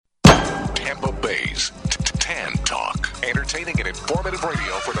is Tan Talk. Entertaining and informative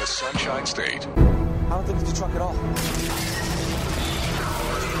radio for the Sunshine State. I don't think it's a truck at all.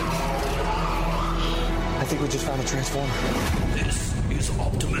 I think we just found a transformer. This is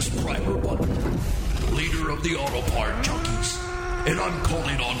Optimus Primer Button, leader of the auto part junkies. And I'm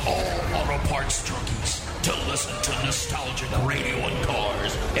calling on all auto parts junkies to listen to nostalgic radio and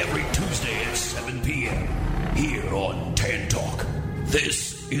cars every Tuesday at 7 p.m. here on Tan Talk.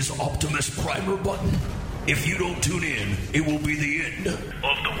 This is Optimus Primer Button. If you don't tune in, it will be the end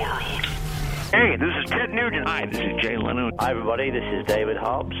of the world. Hey, this is Ted Nugent. Hi, this is Jay Leno. Hi, everybody. This is David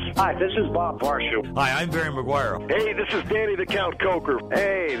Hobbs. Hi, this is Bob Marshall. Hi, I'm Barry Maguire. Hey, this is Danny the Count Coker.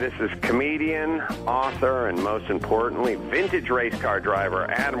 Hey, this is comedian, author, and most importantly, vintage race car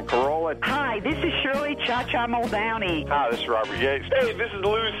driver Adam Carolla. Hi, this is Shirley Cha-Cha Muldowney. Hi, this is Robert Yates. Hey, this is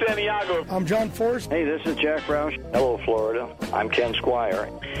Lou Santiago. I'm John Forrest. Hey, this is Jack Roush. Hello, Florida. I'm Ken Squire.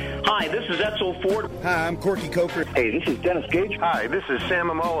 Hi, this is Edsel Ford. Hi, I'm Corky Coker. Hey, this is Dennis Gage. Hi, this is Sam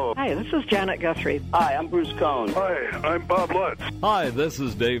Amolo. Hi, this is Janet Guthrie. Hi, I'm Bruce Cohn. Hi, I'm Bob Lutz. Hi, this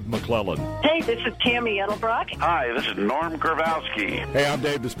is Dave McClellan. Hey, this is Tammy Edelbrock. Hi, this is Norm Grabowski. Hey, I'm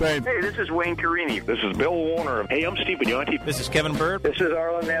Dave Despain. Hey, this is Wayne Carini. This is Bill Warner. Hey, I'm Steve Bignotti. This is Kevin Bird. This is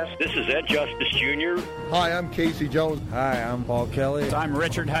Arlen Ness. This is Ed Justice Jr. Hi, I'm Casey Jones. Hi, I'm Paul Kelly. I'm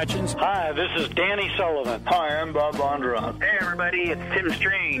Richard Hutchins. Hi, this is Danny Sullivan. Hi, I'm Bob Bondurant. Hey, everybody, it's Tim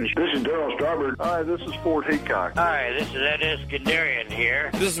Strange. This is Darryl Starbird. Hi, this is Fort Haycock. Hi, this is Ed Iskandarian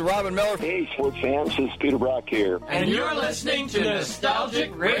here. This is Robin Miller. Hey, sports fans, this is Peter Brock here. And you're listening to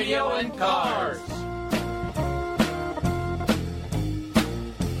Nostalgic Radio and Cars.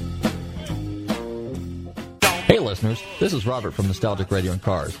 Hey listeners, this is Robert from Nostalgic Radio and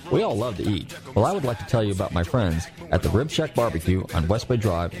Cars. We all love to eat. Well, I would like to tell you about my friends at the Rib Shack Barbecue on West Bay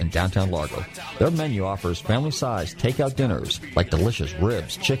Drive in downtown Largo. Their menu offers family-sized takeout dinners like delicious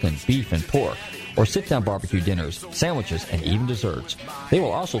ribs, chicken, beef, and pork, or sit-down barbecue dinners, sandwiches, and even desserts. They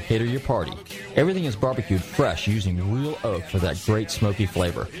will also cater your party. Everything is barbecued fresh using real oak for that great smoky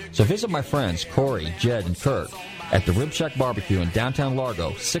flavor. So visit my friends Corey, Jed, and Kurt at the Rib Shack Barbecue in downtown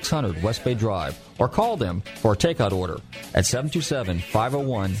Largo, 600 West Bay Drive, or call them for a takeout order at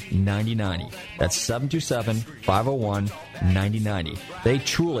 727-501-9090. That's 727-501-9090. They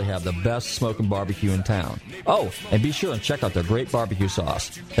truly have the best smoking barbecue in town. Oh, and be sure and check out their great barbecue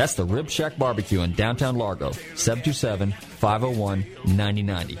sauce. That's the Rib Shack Barbecue in downtown Largo,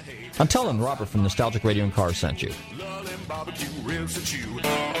 727-501-9090. I'm telling Robert from Nostalgic Radio and Cars sent you.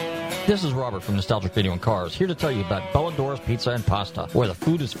 This is Robert from Nostalgic Radio and Cars, here to tell you about Bellador's Pizza and Pasta, where the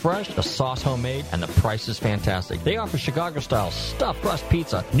food is fresh, the sauce homemade, and the price is fantastic. They offer Chicago-style stuffed crust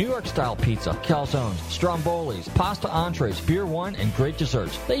pizza, New York-style pizza, calzones, strombolis, pasta entrees, beer wine, and great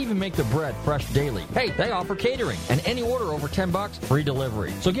desserts. They even make the bread fresh daily. Hey, they offer catering, and any order over $10, free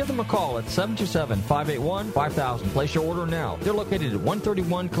delivery. So give them a call at 727-581-5000. Place your order now. They're located at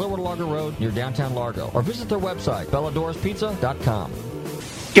 131 Clearwater Largo Road near downtown Largo, or visit their website, belladorspizza.com.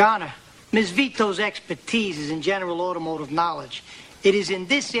 Your Honor, Ms. Vito's expertise is in general automotive knowledge. It is in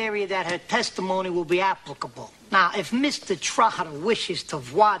this area that her testimony will be applicable. Now, if Mr. Trotter wishes to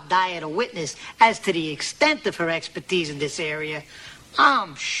voir dire a witness as to the extent of her expertise in this area,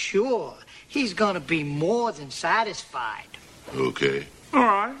 I'm sure he's going to be more than satisfied. Okay.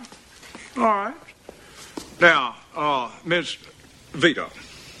 All right. Now, Ms. Vito,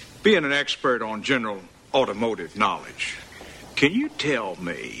 being an expert on general automotive knowledge, can you tell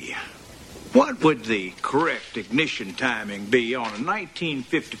me what would the correct ignition timing be on a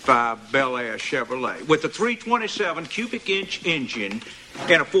 1955 Bel Air Chevrolet with a 327 cubic inch engine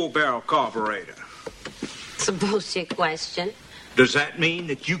and a 4-barrel carburetor? It's a bullshit question. Does that mean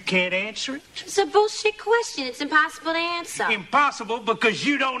that you can't answer it? It's a bullshit question. It's impossible to answer. Impossible because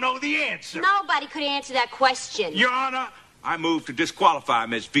you don't know the answer. Nobody could answer that question. Your Honor, I move to disqualify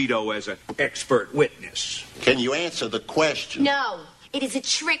Ms. Vito as an expert witness. Can you answer the question? No, it is a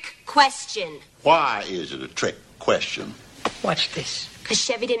trick question. Why is it a trick question? Watch this. Because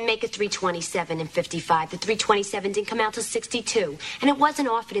Chevy didn't make a 327 in 55. The 327 didn't come out till 62. And it wasn't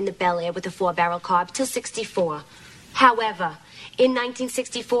offered in the Bel Air with a 4-barrel carb till 64. However, in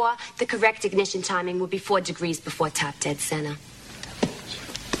 1964, the correct ignition timing would be 4 degrees before top dead center.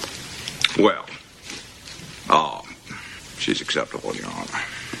 Well, she's acceptable, Your Honor.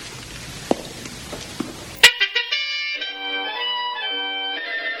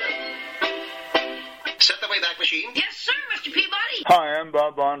 Set the Wayback Machine. Yes, sir, Mr. Peabody. Hi, I'm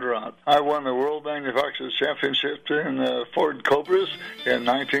Bob Bondurant. I won the World Manufacturers Championship in Ford Cobras in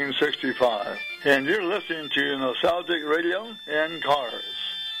 1965. And you're listening to Nostalgic Radio and Cars.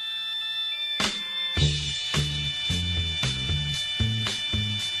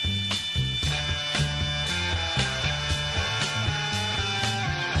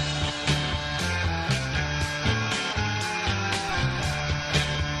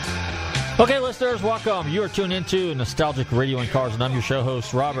 Okay, listeners, welcome. You are tuned into Nostalgic Radio and Cars, and I'm your show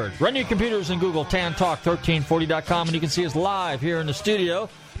host, Robert. Run your computers and Google TanTalk1340.com, and you can see us live here in the studio.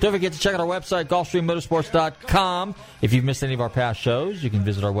 Don't forget to check out our website, GulfstreamMotorsports.com. If you've missed any of our past shows, you can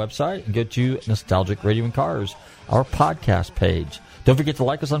visit our website and go to Nostalgic Radio and Cars, our podcast page. Don't forget to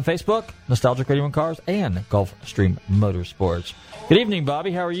like us on Facebook, Nostalgic Radio and Cars, and Gulfstream Motorsports. Good evening,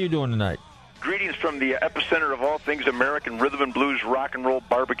 Bobby. How are you doing tonight? Greetings from the epicenter of all things American rhythm and blues rock and roll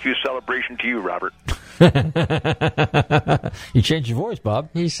barbecue celebration to you, Robert. You changed your voice,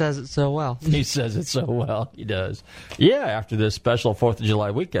 Bob. He says it so well. He says it so well. He does. Yeah, after this special 4th of July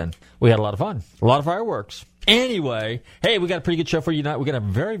weekend, we had a lot of fun. A lot of fireworks. Anyway, hey, we got a pretty good show for you tonight. We got a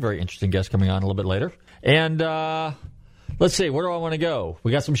very, very interesting guest coming on a little bit later. And let's see, where do I want to go?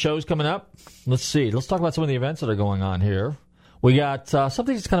 We got some shows coming up. Let's see. Let's talk about some of the events that are going on here. We got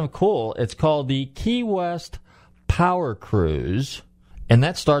something that's kind of cool. It's called the Key West Power Cruise, and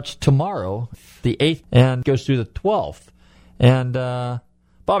that starts tomorrow, the 8th, and goes through the 12th. And,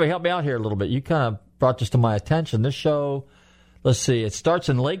 Bobby, help me out here a little bit. You kind of brought this to my attention. This show, let's see, it starts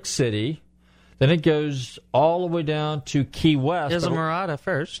in Lake City, then it goes all the way down to Key West. Islamorada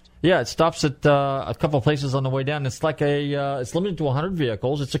first. Yeah, it stops at a couple of places on the way down. It's like it's limited to 100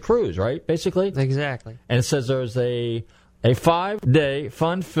 vehicles. It's a cruise, right, basically? Exactly. And it says there's a 5-day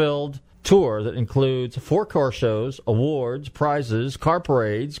fun-filled tour that includes 4 car shows, awards, prizes, car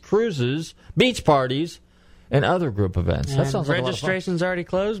parades, cruises, beach parties, and other group events. That sounds like a lot of fun. Registration's already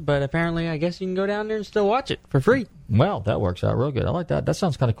closed, but apparently I guess you can go down there and still watch it for free. Well, that works out real good. I like that. That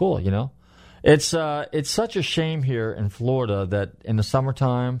sounds kind of cool, you know. It's such a shame here in Florida that in the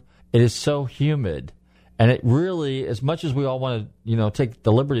summertime it is so humid. And it really, as much as we all want to, you know, take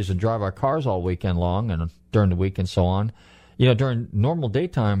the liberties and drive our cars all weekend long and during the week and so on, you know, during normal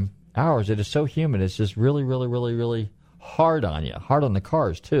daytime hours, it is so humid. It's just really, really, really, really hard on you, hard on the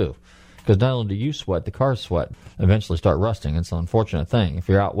cars, too. Because not only do you sweat, the cars sweat, eventually start rusting. It's an unfortunate thing. If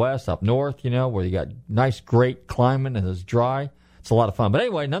you're out west, up north, you know, where you got nice, great climate and it's dry, it's a lot of fun. But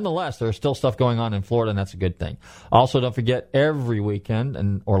anyway, nonetheless, there's still stuff going on in Florida, and that's a good thing. Also, don't forget, every weekend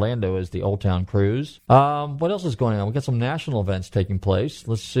in Orlando is the Old Town Cruise. What else is going on? We've got some national events taking place.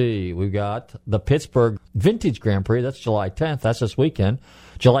 Let's see. We've got the Pittsburgh Vintage Grand Prix. That's July 10th. That's this weekend.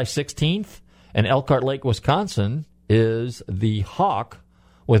 July 16th in Elkhart Lake, Wisconsin, is the Hawk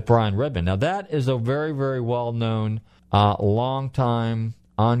with Brian Redmond. Now, that is a very, very well-known, long-time,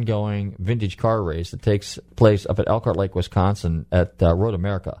 ongoing vintage car race that takes place up at Elkhart Lake, Wisconsin at Road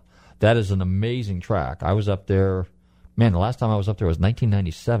America. That is an amazing track. I was up there, man, the last time I was up there was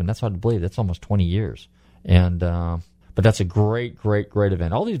 1997. That's hard to believe. That's almost 20 years. And but that's a great, great, great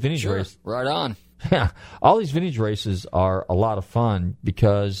event. All these vintage races. Right on. Yeah. All these vintage races are a lot of fun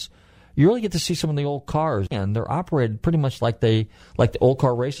because you really get to see some of the old cars, and they're operated pretty much like the old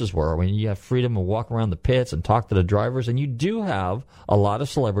car races were. I mean, you have freedom to walk around the pits and talk to the drivers, and you do have a lot of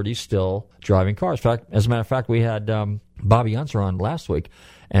celebrities still driving cars. In fact, as a matter of fact, we had Bobby Unser on last week,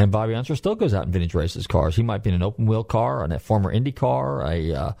 and Bobby Unser still goes out in vintage races cars. He might be in an open wheel car, a former Indy car,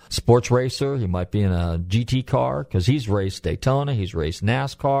 a sports racer. He might be in a GT car because he's raced Daytona, he's raced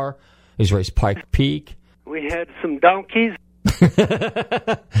NASCAR, he's raced Pike Peak. We had some donkeys.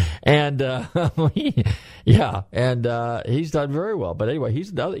 And he's done very well. But anyway,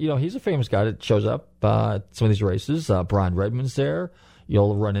 he's a famous guy that shows up at some of these races. Brian Redmond's there.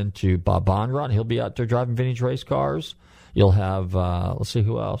 You'll run into Bob Bondron. He'll be out there driving vintage race cars. You'll have let's see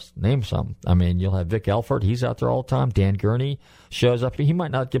who else. Name some. I mean, you'll have Vic Elford. He's out there all the time. Dan Gurney shows up. He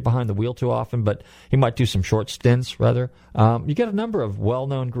might not get behind the wheel too often, but he might do some short stints rather. You got a number of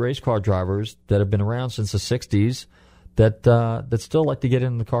well-known race car drivers that have been around since the '60s. That still like to get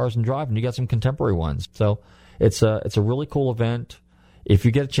in the cars and drive, and you got some contemporary ones. So it's a really cool event. If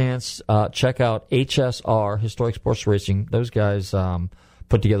you get a chance, check out HSR, Historic Sports Racing. Those guys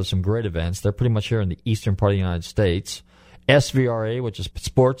put together some great events. They're pretty much here in the eastern part of the United States. SVRA, which is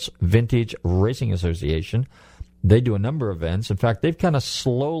Sports Vintage Racing Association, they do a number of events. In fact, they've kind of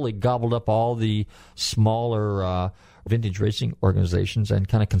slowly gobbled up all the smaller vintage racing organizations and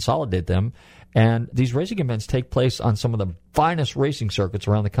kind of consolidate them. And these racing events take place on some of the finest racing circuits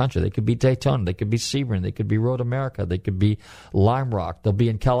around the country. They could be Daytona, they could be Sebring, they could be Road America, they could be Lime Rock. They'll be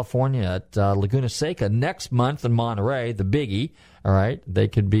in California at Laguna Seca next month in Monterey, the biggie. All right, they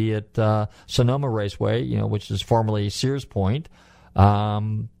could be at Sonoma Raceway, which is formerly Sears Point.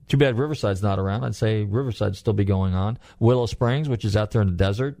 Too bad Riverside's not around. I'd say Riverside'd still be going on. Willow Springs, which is out there in the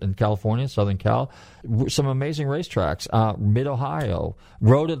desert in California, Southern Cal. Some amazing racetracks. Mid-Ohio,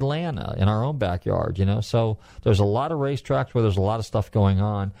 Road Atlanta in our own backyard, So there's a lot of racetracks where there's a lot of stuff going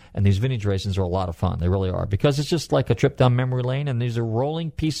on, and these vintage races are a lot of fun. They really are. Because it's just like a trip down memory lane, and these are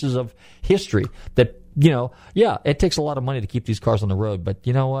rolling pieces of history that, it takes a lot of money to keep these cars on the road, but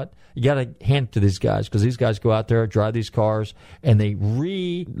you know what? You got to hand it to these guys because these guys go out there, drive these cars, and they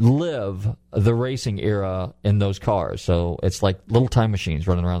relive the racing era in those cars. So it's like little time machines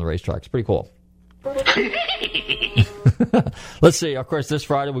running around the racetrack. It's pretty cool. Let's see. Of course, this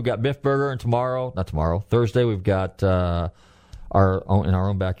Friday we've got Biff Burger, and Thursday we've got in our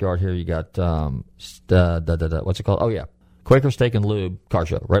own backyard here. You got what's it called? Oh yeah, Quaker Steak and Lube car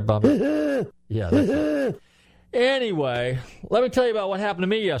show, right, Bobby? Yeah. That's it. Anyway, let me tell you about what happened to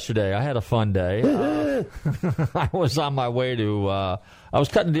me yesterday. I had a fun day. I was on my way to. I was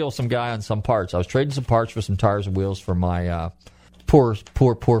cutting a deal with some guy on some parts. I was trading some parts for some tires and wheels for my poor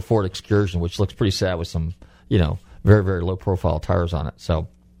Ford Excursion, which looks pretty sad with some, very, very low profile tires on it. So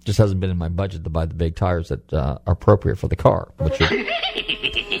just hasn't been in my budget to buy the big tires that are appropriate for the car,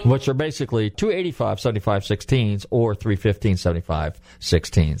 which are basically 285 75 16s or 315 75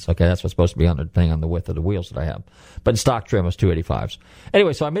 16s. Okay, that's what's supposed to be on there, depending on the width of the wheels that I have. But in stock trim, it's 285s.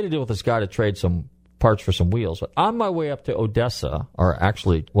 Anyway, so I made a deal with this guy to trade some parts for some wheels. But on my way up to Odessa, or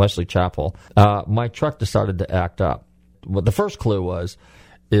actually Wesley Chapel, my truck decided to act up. What the first clue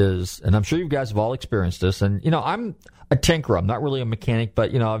is, and I'm sure you guys have all experienced this, and, I'm a tinkerer. I'm not really a mechanic,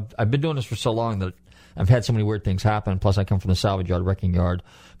 but, I've been doing this for so long that I've had so many weird things happen. Plus, I come from the salvage yard, wrecking yard,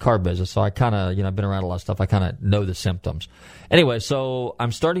 car business, so I kind of, I've been around a lot of stuff. I kind of know the symptoms. Anyway, so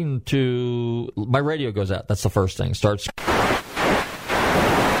I'm starting to, my radio goes out. That's the first thing. Starts.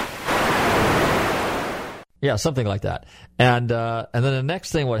 Yeah, something like that. And then the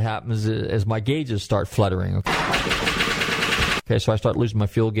next thing what happens is my gauges start fluttering. Okay, so I start losing my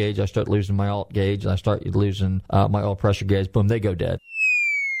fuel gauge, I start losing my alt gauge, and I start losing my oil pressure gauge. Boom, they go dead.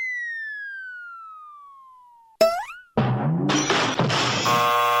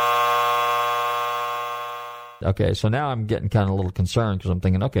 Okay, so now I'm getting kind of a little concerned because I'm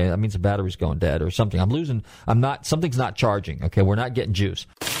thinking, okay, that means the battery's going dead or something. Something's not charging. Okay, we're not getting juice.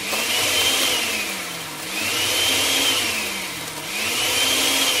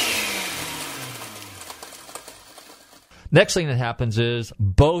 Next thing that happens is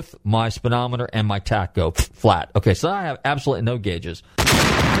both my speedometer and my tach go flat. Okay, so I have absolutely no gauges.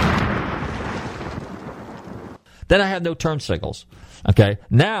 Then I have no turn signals. Okay,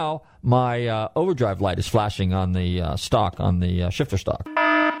 now my overdrive light is flashing on the stock, on the shifter stock.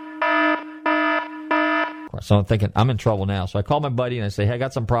 So I'm thinking, I'm in trouble now. So I call my buddy and I say, hey, I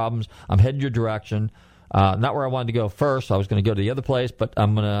got some problems. I'm heading your direction. Not where I wanted to go first. I was going to go to the other place, but I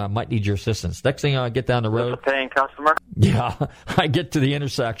might need your assistance. Next thing I get down the road. Is this a paying customer? Yeah. I get to the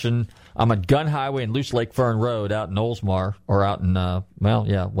intersection. I'm at Gun Highway and Loose Lake Fern Road out in Oldsmar, or out in,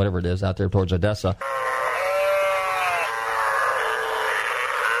 whatever it is, out there towards Odessa.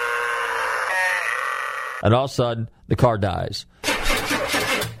 And all of a sudden, the car dies.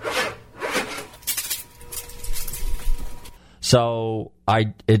 So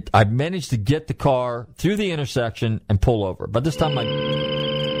I managed to get the car through the intersection and pull over. But this time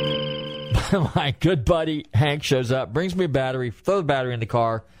my good buddy Hank shows up, brings me a battery, throw the battery in the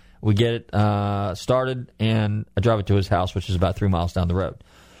car. We get it started, and I drive it to his house, which is about 3 miles down the road.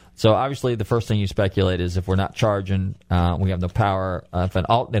 So obviously the first thing you speculate is if we're not charging, we have no power. If an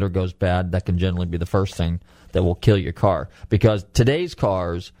alternator goes bad, that can generally be the first thing that will kill your car. Because today's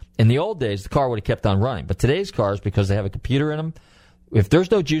cars, in the old days, the car would have kept on running. But today's cars, because they have a computer in them, if there's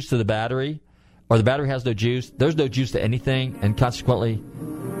no juice to the battery, or the battery has no juice, there's no juice to anything, and consequently,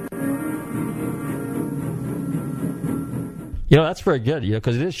 that's very good,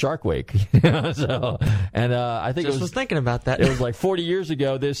 because it is Shark Week. So, and I think I was thinking about that. It was like 40 years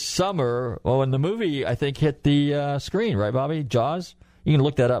ago this summer, when the movie, I think, hit the screen, right, Bobby? Jaws? You can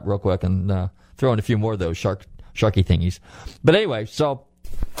look that up real quick and throw in a few more of those sharky thingies. But anyway, so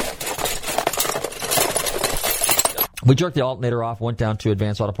we jerked the alternator off, went down to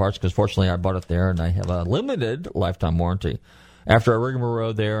Advanced Auto Parts because fortunately I bought it there and I have a limited lifetime warranty. After I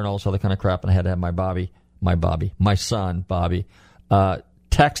rigmarole there and all this other kind of crap, and I had to have my son, Bobby,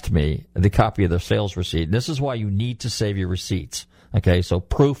 text me the copy of the sales receipt. This is why you need to save your receipts. Okay, so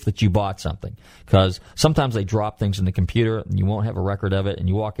proof that you bought something. Because sometimes they drop things in the computer and you won't have a record of it, and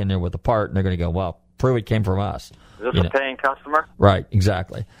you walk in there with a part and they're going to go, well, prove it came from us. Is this a paying customer? Right,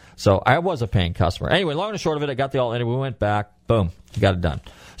 exactly. So I was a paying customer. Anyway, long and short of it, I got the alternator. We went back. Boom. Got it done.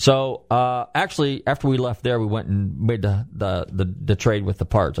 So actually, after we left there, we went and made the trade with the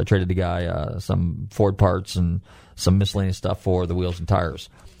parts. I traded the guy some Ford parts and some miscellaneous stuff for the wheels and tires.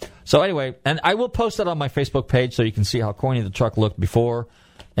 So anyway, and I will post that on my Facebook page so you can see how corny the truck looked before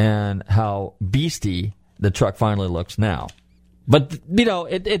and how beastie the truck finally looks now. But,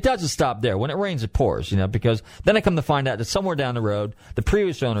 it doesn't stop there. When it rains, it pours, because then I come to find out that somewhere down the road, the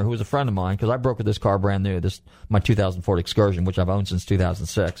previous owner, who was a friend of mine, because I brokered this car brand new, my 2000 Ford Excursion, which I've owned since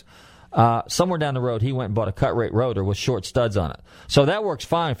 2006, somewhere down the road, he went and bought a cut-rate rotor with short studs on it. So that works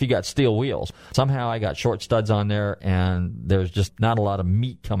fine if you got steel wheels. Somehow I got short studs on there, and there's just not a lot of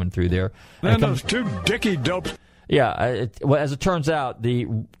meat coming through there. Man, those two dicky dopes. Yeah, as it turns out, the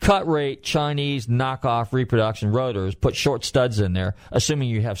cut-rate Chinese knockoff reproduction rotors put short studs in there, assuming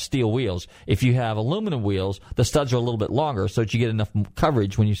you have steel wheels. If you have aluminum wheels, the studs are a little bit longer so that you get enough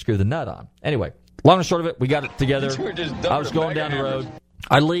coverage when you screw the nut on. Anyway, long and short of it, we got it together. I was going down the road.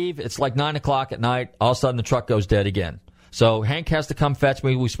 I leave. It's like 9 o'clock at night. All of a sudden, the truck goes dead again. So Hank has to come fetch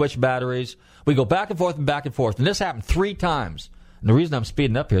me. We switch batteries. We go back and forth and back and forth. And this happened 3 times. And the reason I'm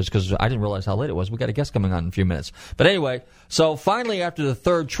speeding up here is because I didn't realize how late it was. We got a guest coming on in a few minutes. But anyway, so finally after the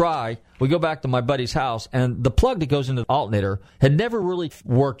 3rd try, we go back to my buddy's house, and the plug that goes into the alternator had never really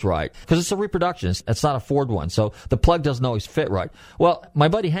worked right because it's a reproduction. It's not a Ford one, so the plug doesn't always fit right. Well, my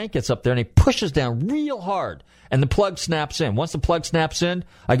buddy Hank gets up there, and he pushes down real hard, and the plug snaps in. Once the plug snaps in,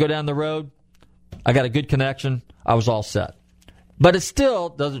 I go down the road. I got a good connection. I was all set. But it still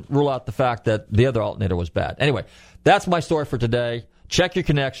doesn't rule out the fact that the other alternator was bad. Anyway, that's my story for today. Check your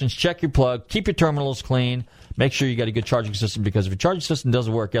connections, check your plug, keep your terminals clean, make sure you got a good charging system, because if your charging system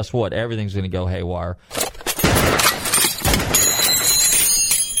doesn't work, guess what? Everything's going to go haywire.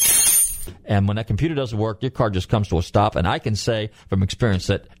 And when that computer doesn't work, your car just comes to a stop, and I can say from experience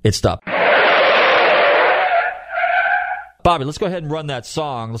that it stopped. Bobby, let's go ahead and run that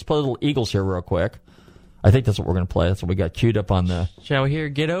song. Let's play Little Eagles here real quick. I think that's what we're going to play. That's what we got queued up on the... Shall we hear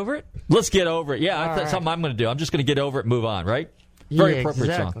Get Over It? Let's get over it. Yeah, that's something I'm going to do. I'm just going to get over it and move on, right? Very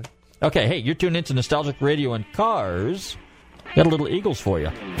appropriate song. Okay, hey, you're tuned into Nostalgic Radio and Cars. Got a Little Eagles for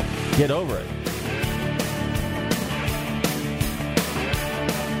you. Get over it.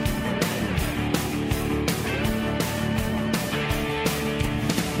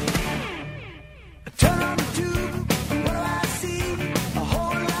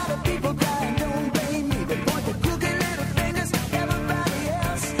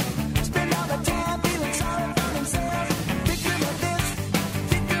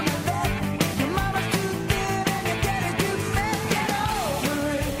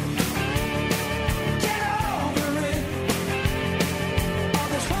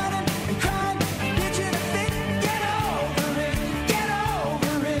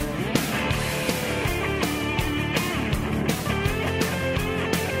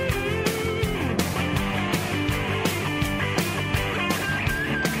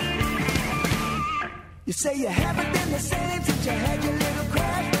 You say you haven't been the same since you had your little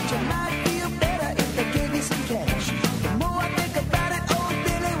crash, but you might feel better if they gave you some cash. The more I think about it, old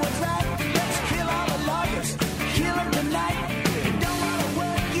Billy was right. Let's kill all the lawyers, kill them tonight. You don't want to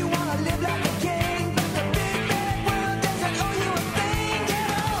work, you want to live like a king, but the big bad world doesn't owe you a thing. Get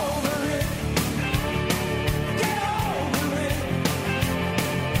over it. Get over it.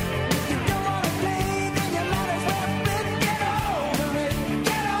 If you don't want to play, then you might as well quit. Get over it.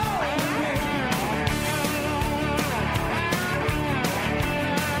 Get over it.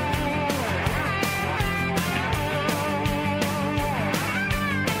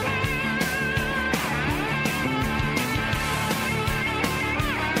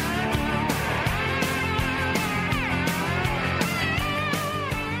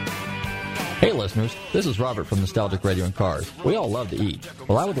 Hey listeners, this is Robert from Nostalgic Radio and Cars. We all love to eat.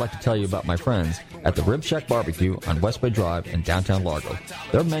 Well, I would like to tell you about my friends at the Rib Shack Barbecue on West Bay Drive in downtown Largo.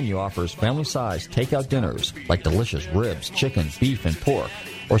 Their menu offers family-sized takeout dinners like delicious ribs, chicken, beef, and pork,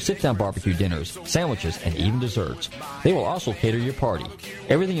 or sit-down barbecue dinners, sandwiches, and even desserts. They will also cater your party.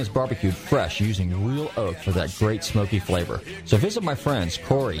 Everything is barbecued fresh using real oak for that great smoky flavor. So visit my friends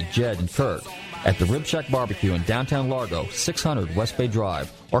Corey, Jed, and Kurt at the Rib Shack Barbecue in downtown Largo, 600 West Bay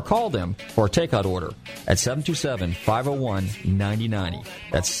Drive, or call them for a takeout order at 727-501-9090.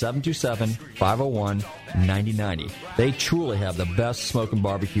 That's 727-501-9090. They truly have the best smoking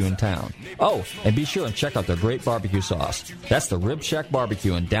barbecue in town. Oh, and be sure and check out their great barbecue sauce. That's the Rib Shack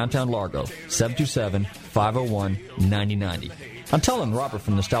Barbecue in downtown Largo, 727-501-9090. I'm telling Robert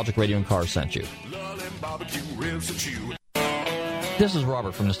from Nostalgic Radio and Cars sent you. This is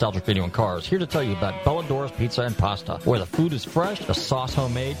Robert from Nostalgic Radio and Cars, here to tell you about Bellador's Pizza and Pasta, where the food is fresh, the sauce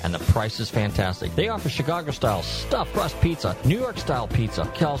homemade, and the price is fantastic. They offer Chicago-style stuffed crust pizza, New York-style pizza,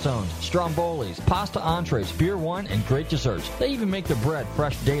 calzones, strombolis, pasta entrees, beer, wine, and great desserts. They even make their bread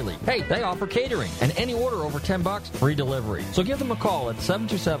fresh daily. Hey, they offer catering, and any order over $10, free delivery. So give them a call at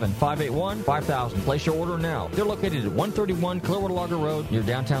 727-581-5000. Place your order now. They're located at 131 Clearwater Largo Road near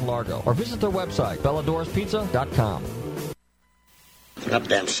downtown Largo, or visit their website, belladorspizza.com. Up,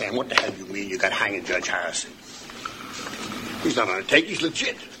 damn Sam, what the hell you mean you got hanging Judge Harrison? He's not on a take, he's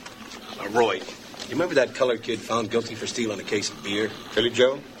legit. Roy, you remember that colored kid found guilty for stealing a case of beer? Billy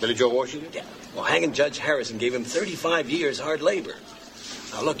Joe? Billy Joe Washington? Yeah. Well, hanging Judge Harrison gave him 35 years hard labor.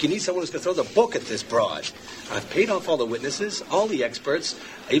 Now, look, you need someone who's going to throw the book at this broad. I've paid off all the witnesses, all the experts.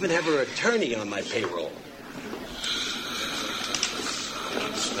 I even have her attorney on my payroll.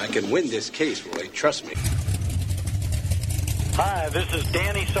 I can win this case, Roy. Trust me. Hi, this is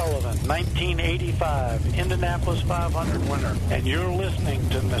Danny Sullivan, 1985 Indianapolis 500 winner, and you're listening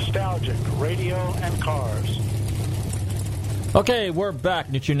to Nostalgic Radio and Cars. Okay, we're back.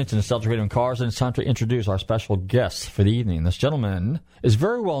 You tune into Nostalgic Radio and Cars, and it's time to introduce our special guest for the evening. This gentleman is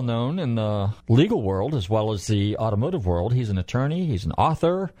very well known in the legal world as well as the automotive world. He's an attorney, he's an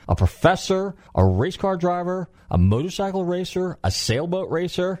author, a professor, a race car driver, a motorcycle racer, a sailboat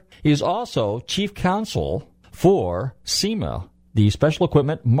racer. He is also chief counsel for SEMA, the Special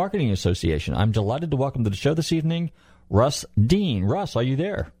Equipment Marketing Association. I'm delighted to welcome to the show this evening Russ Deane. Russ, are you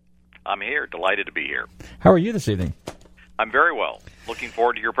there? I'm here. Delighted to be here. How are you this evening? I'm very well. Looking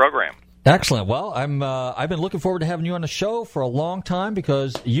forward to your program. Excellent. Well, I've been looking forward to having you on the show for a long time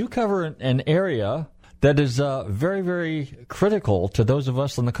because you cover an area that is very, very critical to those of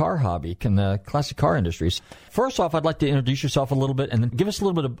us in the car hobby and the classic car industries. First off, I'd like to introduce yourself a little bit and then give us a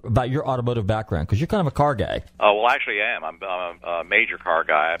little bit about your automotive background because you're kind of a car guy. Well, actually I am. I'm a major car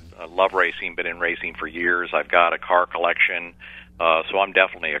guy. I love racing, been in racing for years. I've got a car collection, so I'm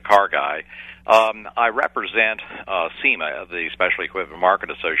definitely a car guy. I represent SEMA, the Special Equipment Market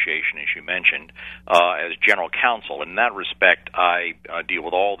Association, as you mentioned, as general counsel. In that respect, I deal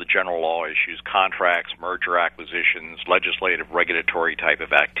with all the general law issues, contracts, merger acquisitions, legislative, regulatory type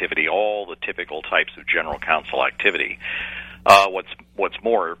of activity, all the typical types of general counsel activity. What's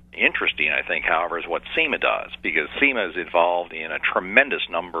more interesting, I think, however, is what SEMA does, because SEMA is involved in a tremendous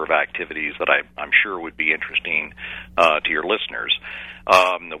number of activities that I'm sure would be interesting to your listeners.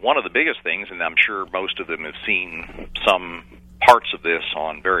 One of the biggest things, and I'm sure most of them have seen some parts of this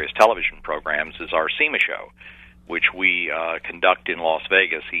on various television programs, is our SEMA show, which we conduct in Las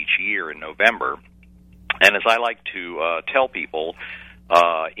Vegas each year in November. And as I like to tell people,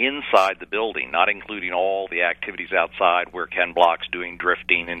 inside the building, not including all the activities outside where Ken Block's doing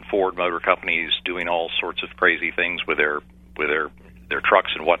drifting and Ford Motor Company's doing all sorts of crazy things with their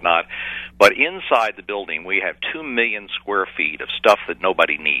trucks and whatnot. But inside the building, we have 2 million square feet of stuff that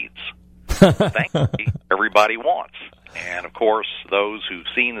nobody needs. Thankfully, everybody wants. And, of course, those who've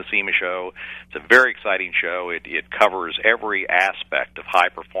seen the SEMA show, it's a very exciting show. It covers every aspect of high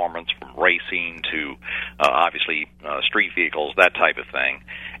performance, from racing to, obviously, street vehicles, that type of thing.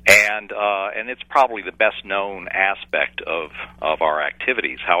 And it's probably the best-known aspect of our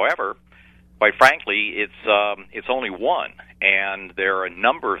activities. However, quite frankly, it's only one, and there are a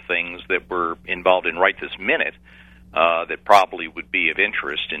number of things that we're involved in right this minute that probably would be of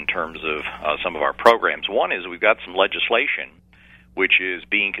interest in terms of some of our programs. One is we've got some legislation which is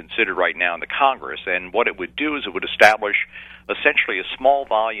being considered right now in the Congress, and what it would do is it would establish essentially a small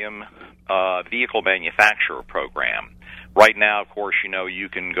volume vehicle manufacturer program. Right now, of course, you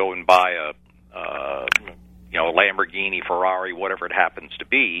can go and buy a Lamborghini, Ferrari, whatever it happens to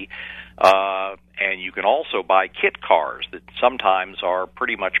be, and you can also buy kit cars that sometimes are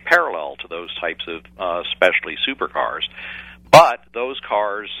pretty much parallel to those types of specialty supercars. But those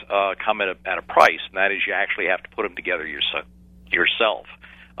cars come at a price, and that is you actually have to put them together yourself.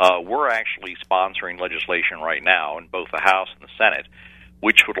 We're actually sponsoring legislation right now in both the House and the Senate,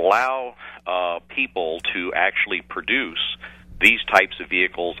 which would allow people to actually produce these types of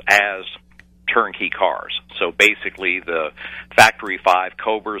vehicles as turnkey cars. So basically, the Factory 5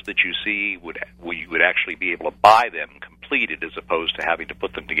 Cobras that you see, you would actually be able to buy them completed as opposed to having to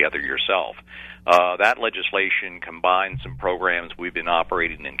put them together yourself. That legislation combines some programs we've been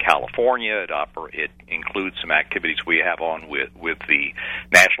operating in California. It includes some activities we have on with the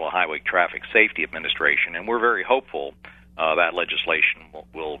National Highway Traffic Safety Administration, and we're very hopeful that legislation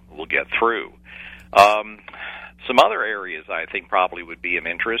will get through. Some other areas I think probably would be of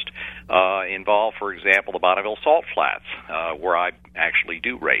interest involve, for example, the Bonneville Salt Flats, where I actually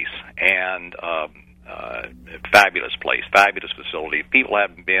do race. And Fabulous place, fabulous facility. If people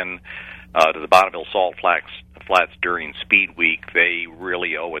haven't been to the Bonneville Salt Flats during Speed Week, they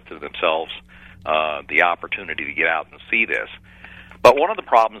really owe it to themselves the opportunity to get out and see this. But one of the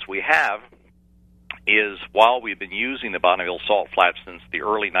problems we have is while we've been using the Bonneville Salt Flats since the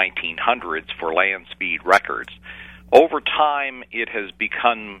early 1900s for land speed records, over time it has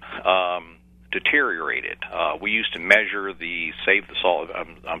become deteriorated. We used to measure the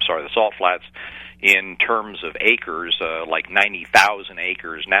salt flats in terms of acres, like 90,000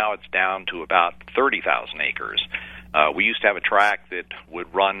 acres. Now it's down to about 30,000 acres. We used to have a track that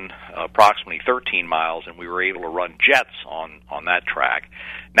would run approximately 13 miles, and we were able to run jets on that track.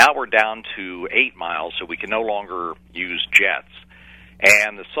 Now we're down to 8 miles, so we can no longer use jets.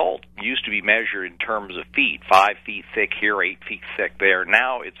 And the salt used to be measured in terms of feet, 5 feet thick here, 8 feet thick there.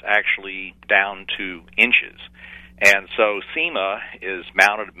 Now it's actually down to inches. And so SEMA has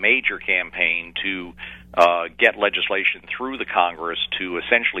mounted a major campaign to get legislation through the Congress to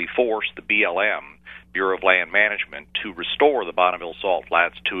essentially force the BLM, Bureau of Land Management, to restore the Bonneville Salt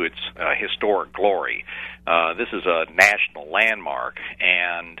Flats to its historic glory. This is a national landmark,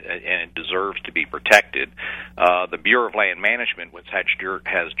 and it deserves to be protected. The Bureau of Land Management, which has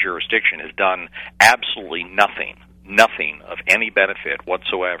jurisdiction, has done absolutely nothing of any benefit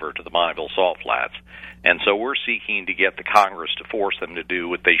whatsoever to the Bonneville Salt Flats. And so we're seeking to get the Congress to force them to do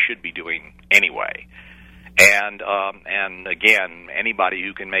what they should be doing anyway. And again, anybody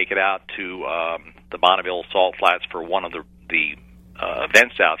who can make it out to the Bonneville Salt Flats for one of the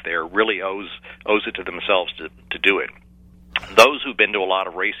events out there really owes it to themselves to do it. Those who've been to a lot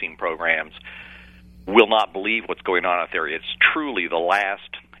of racing programs will not believe what's going on out there. It's truly the last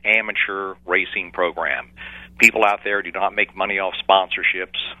amateur racing program. People out there do not make money off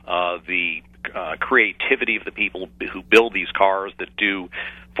sponsorships. The creativity of the people who build these cars that do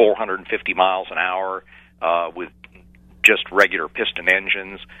 450 miles an hour with just regular piston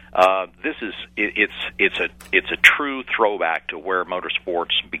engines. It's a true throwback to where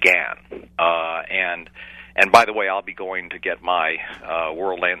motorsports began. And by the way, I'll be going to get my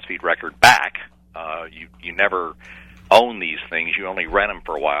World Land Speed record back. You never own these things. You only rent them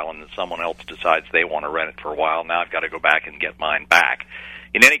for a while, and then someone else decides they want to rent it for a while. Now I've got to go back and get mine back.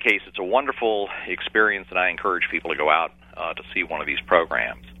 In any case, it's a wonderful experience, and I encourage people to go out to see one of these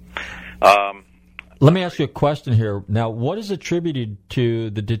programs. Let me ask you a question here. Now, what is attributed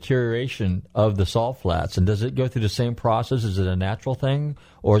to the deterioration of the salt flats, and does it go through the same process? Is it a natural thing,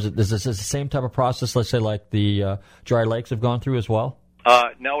 or is this the same type of process, let's say, like the dry lakes have gone through as well?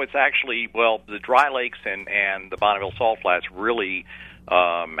 No, it's actually, the dry lakes and the Bonneville Salt Flats really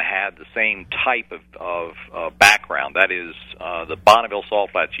had the same type of background. That is, the Bonneville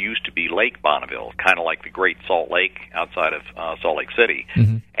Salt Flats used to be Lake Bonneville, kind of like the Great Salt Lake outside of Salt Lake City,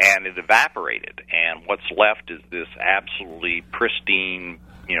 and it evaporated. And what's left is this absolutely pristine,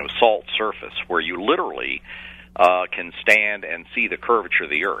 salt surface where you literally can stand and see the curvature of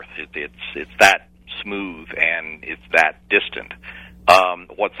the earth. It's that smooth and it's that distant.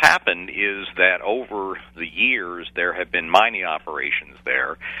 What's happened is that over the years there have been mining operations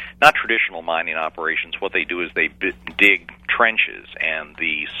there, not traditional mining operations. What they do is they dig trenches, and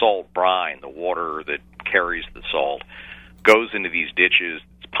the salt brine, the water that carries the salt, goes into these ditches.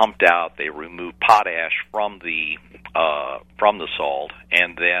 It's pumped out. They remove potash from the salt,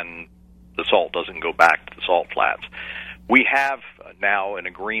 and then the salt doesn't go back to the salt flats. We have now an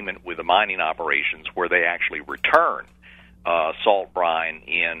agreement with the mining operations where they actually return salt brine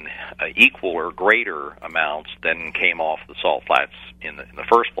in equal or greater amounts than came off the salt flats in the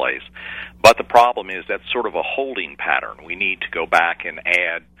first place. But the problem is that's sort of a holding pattern. We need to go back and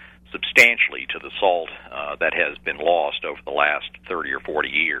add substantially to the salt that has been lost over the last 30 or 40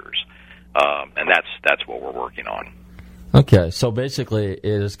 years. And that's what we're working on. Okay, so basically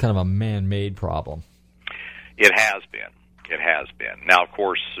it is kind of a man-made problem. It has been. Now, of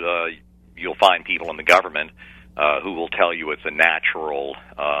course, you'll find people in the government who will tell you it's a natural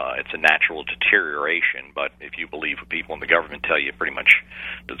deterioration. But if you believe what people in the government tell you, you pretty much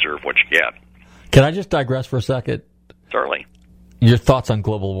deserve what you get. Can I just digress for a second? Certainly. Your thoughts on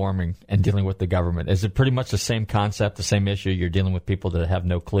global warming and dealing with the government. Is it pretty much the same concept, the same issue? You're dealing with people that have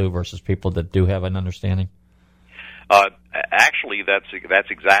no clue versus people that do have an understanding? Actually, that's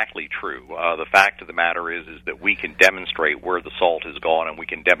exactly true. The fact of the matter is that we can demonstrate where the salt has gone, and we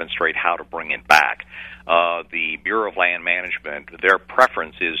can demonstrate how to bring it back. The Bureau of Land Management, their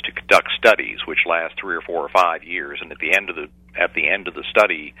preference is to conduct studies which last 3 or 4 or 5 years, and at the end of the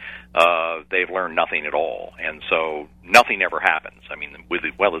study, they've learned nothing at all, and so nothing ever happens. I mean,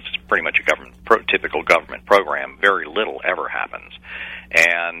 it's pretty much a typical government program. Very little ever happens.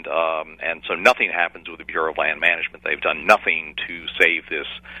 And so nothing happens with the Bureau of Land Management. They've done nothing to save this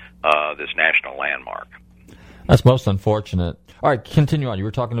national landmark. That's most unfortunate. All right, continue on. You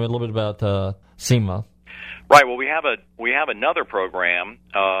were talking a little bit about SEMA. Right. Well, we have another program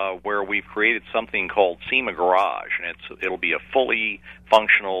where we've created something called SEMA Garage, and it'll be a fully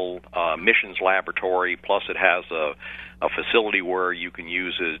functional missions laboratory. Plus, it has a facility where you can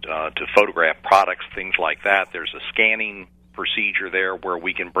use it to photograph products, things like that. There's a scanning procedure there where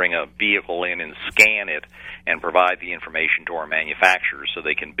we can bring a vehicle in and scan it and provide the information to our manufacturers so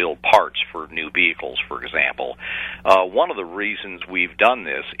they can build parts for new vehicles, for example. One of the reasons we've done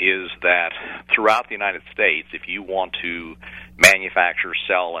this is that throughout the United States, if you want to manufacture,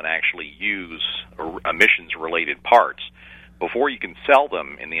 sell, and actually use emissions-related parts, before you can sell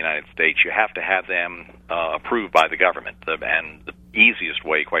them in the United States, you have to have them approved by the government. And the easiest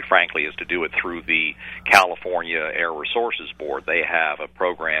way, quite frankly, is to do it through the California Air Resources Board. They have a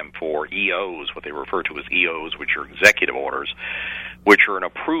program for EOs, what they refer to as EOs, which are executive orders, which are an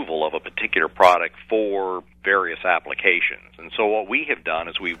approval of a particular product for various applications. And so what we have done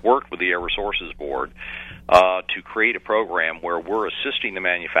is we've worked with the Air Resources Board to create a program where we're assisting the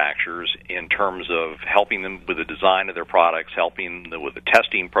manufacturers in terms of helping them with the design of their products, helping them with the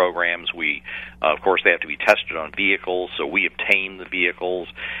testing programs. Of course, they have to be tested on vehicles, so we obtain the vehicles,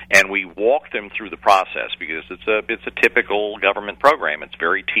 and we walk them through the process because it's a typical government program. It's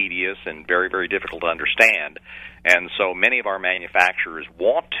very tedious and very, very difficult to understand. And so many of our manufacturers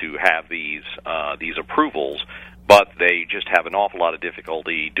want to have these approvals, but they just have an awful lot of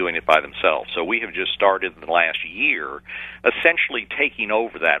difficulty doing it by themselves. So we have just started in the last year essentially taking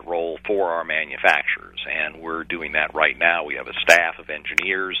over that role for our manufacturers, and we're doing that right now. We have a staff of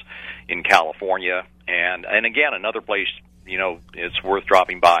engineers in California, and again, another place, it's worth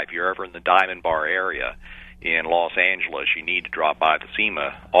dropping by. If you're ever in the Diamond Bar area in Los Angeles, you need to drop by the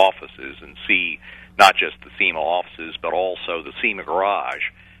SEMA offices and see not just the SEMA offices, but also the SEMA Garage,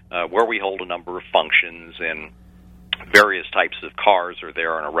 where we hold a number of functions, and various types of cars are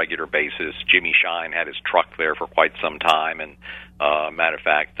there on a regular basis. Jimmy Shine had his truck there for quite some time, and matter of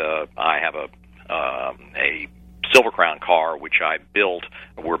fact, I have a Silver Crown car which I built.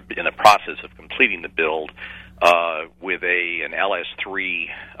 We're in the process of completing the build with an LS3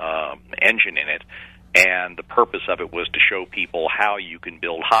 engine in it. And the purpose of it was to show people how you can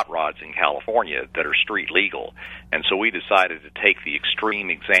build hot rods in California that are street legal. And so we decided to take the extreme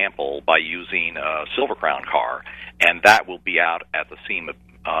example by using a Silver Crown car, and that will be out at the SEMA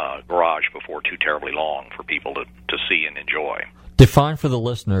Garage before too terribly long for people to see and enjoy. Define for the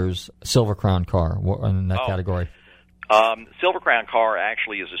listeners Silver Crown car in that category. Silver Crown car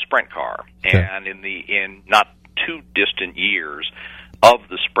actually is a sprint car, okay. And in not too distant years, of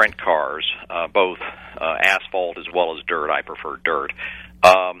the sprint cars, both asphalt as well as dirt, I prefer dirt,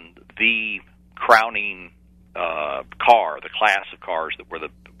 the crowning car, the class of cars that were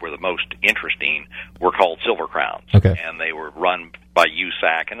the most interesting, were called Silver Crowns. Okay. And they were run by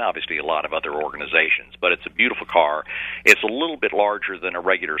USAC and obviously a lot of other organizations. But it's a beautiful car. It's a little bit larger than a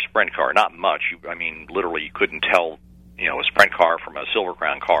regular sprint car, not much. Literally you couldn't tell, a sprint car from a Silver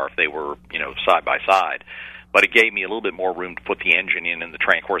Crown car if they were, side by side. But it gave me a little bit more room to put the engine in the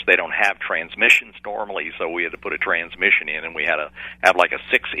train. Of course, they don't have transmissions normally, so we had to put a transmission in, and we had to have like a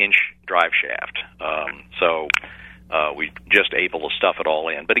 6-inch drive shaft. So we just able to stuff it all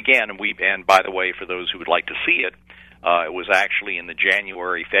in. But again, and by the way, for those who would like to see it, it was actually in the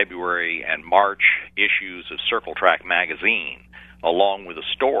January, February, and March issues of Circle Track magazine, along with a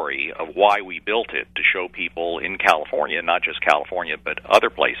story of why we built it to show people in California, not just California, but other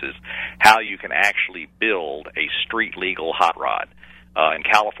places, how you can actually build a street-legal hot rod. In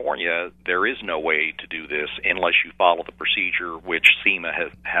California, there is no way to do this unless you follow the procedure which SEMA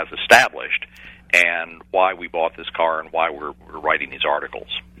has established, and why we bought this car and why we're writing these articles.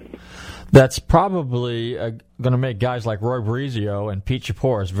 That's probably going to make guys like Roy Brizio and Pete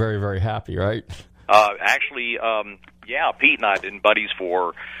Chaporis very, very happy, right? Yeah, Pete and I have been buddies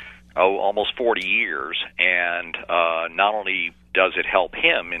for almost 40 years, and not only does it help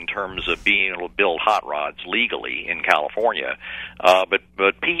him in terms of being able to build hot rods legally in California,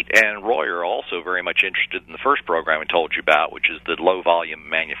 but Pete and Roy are also very much interested in the first program I told you about, which is the low-volume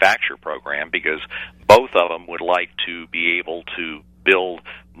manufacture program, because both of them would like to be able to build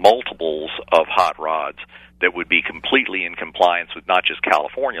multiples of hot rods that would be completely in compliance with not just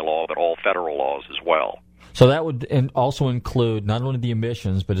California law, but all federal laws as well. So that would also include not only the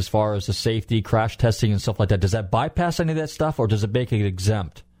emissions, but as far as the safety, crash testing, and stuff like that. Does that bypass any of that stuff, or does it make it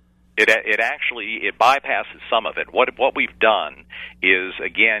exempt? It actually bypasses some of it. What we've done is,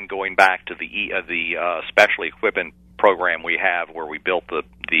 again, going back to the special equipment program we have where we built the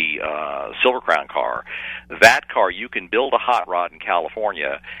Silver Crown car. That car, you can build a hot rod in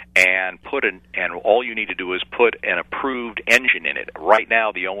California and all you need to do is put an approved engine in it. Right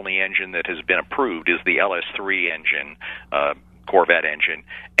now, the only engine that has been approved is the LS3 engine, Corvette engine,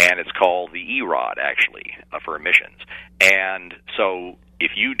 and it's called the E-Rod, actually, for emissions. And so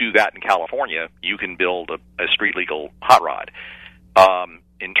if you do that in California, you can build a street-legal hot rod.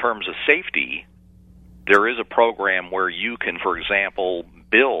 In terms of safety, there is a program where you can, for example,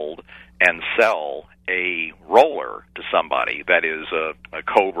 build and sell a roller to somebody, that is a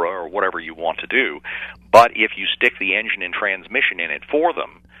Cobra or whatever you want to do, but if you stick the engine and transmission in it for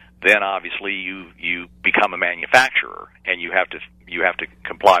them, then obviously you become a manufacturer and you have to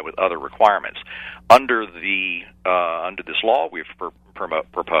comply with other requirements. Under this law we've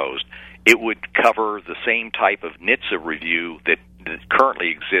proposed, it would cover the same type of NHTSA review that currently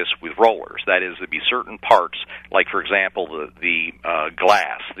exists with rollers. That is, there'd be certain parts, like for example the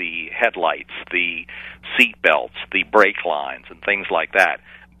glass, the headlights, the seat belts, the brake lines, and things like that.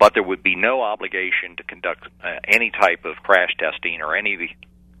 But there would be no obligation to conduct any type of crash testing or any of the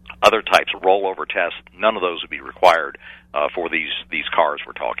other types of rollover tests. None of those would be required for these cars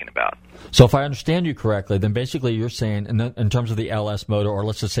we're talking about. So if I understand you correctly, then basically you're saying in terms of the LS motor, or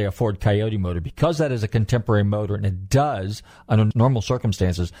let's just say a Ford Coyote motor, because that is a contemporary motor and it does, under normal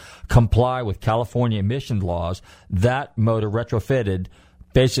circumstances, comply with California emission laws, that motor retrofitted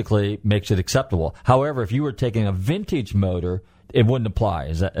basically makes it acceptable. However, if you were taking a vintage motor, it wouldn't apply.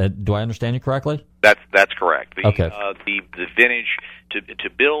 Is that do I understand you correctly? That's correct. Okay. The vintage to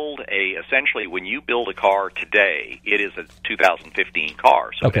build essentially when you build a car today, it is a 2015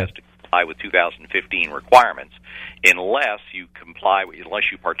 car, so okay. It has to comply with 2015 requirements, unless you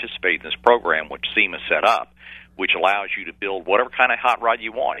participate in this program which SEMA set up, which allows you to build whatever kind of hot rod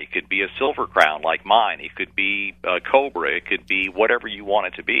you want. It could be a Silver Crown like mine. It could be a Cobra. It could be whatever you want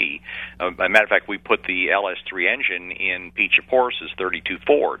it to be. As a matter of fact, we put the LS3 engine in Pete Chapour's 32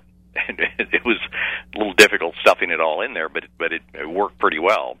 Ford. It was a little difficult stuffing it all in there, but it worked pretty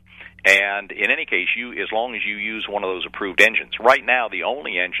well. And in any case, as long as you use one of those approved engines. Right now, the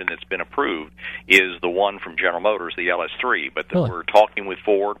only engine that's been approved is the one from General Motors, the LS3. But we're talking with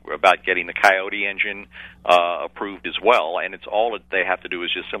Ford about getting the Coyote engine approved as well. And it's all that they have to do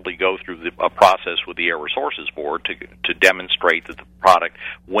is just simply go through a process with the Air Resources Board to demonstrate that the product,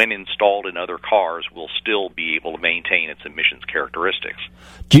 when installed in other cars, will still be able to maintain its emissions characteristics.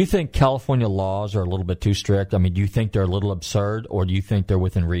 Do you think California laws are a little bit too strict? I mean, do you think they're a little absurd, or do you think they're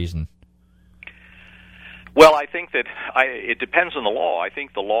within reason? Well, I think that it depends on the law. I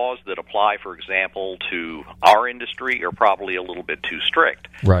think the laws that apply, for example, to our industry are probably a little bit too strict.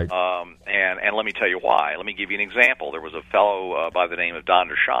 Right. And let me tell you why. Let me give you an example. There was a fellow by the name of Don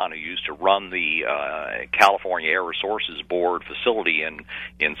DeShawn who used to run the California Air Resources Board facility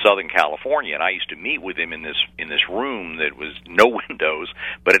in Southern California, and I used to meet with him in this room that was no windows,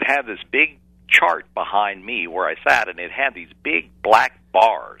 but it had this big chart behind me where I sat, and it had these big black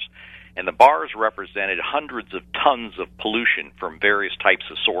bars. And the bars represented hundreds of tons of pollution from various types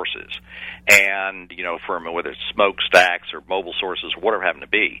of sources, and from whether it's smokestacks or mobile sources or whatever it happened to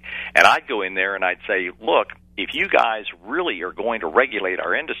be. And I'd go in there and I'd say, look, if you guys really are going to regulate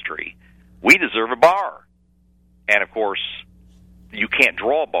our industry, we deserve a bar. And of course, you can't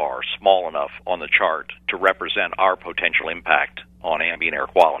draw a bar small enough on the chart to represent our potential impact on ambient air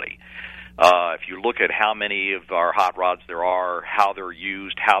quality. If you look at how many of our hot rods there are, how they're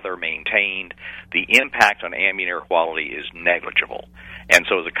used, how they're maintained, the impact on ambient air quality is negligible. And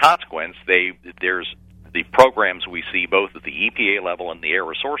so as a consequence, there's the programs we see both at the EPA level and the Air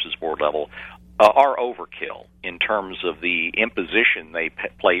Resources Board level are overkill in terms of the imposition they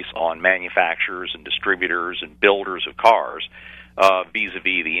place on manufacturers and distributors and builders of cars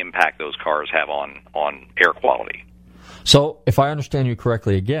vis-a-vis the impact those cars have on air quality. So if I understand you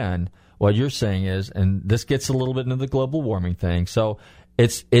correctly again, what you're saying is, and this gets a little bit into the global warming thing, so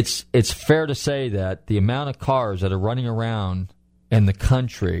it's fair to say that the amount of cars that are running around in the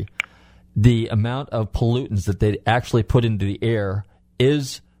country, the amount of pollutants that they actually put into the air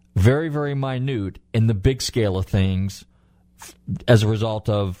is very, very minute in the big scale of things as a result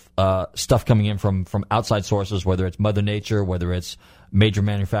of stuff coming in from outside sources, whether it's Mother Nature, whether it's major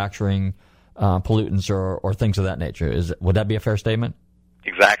manufacturing pollutants or things of that nature. Would that be a fair statement?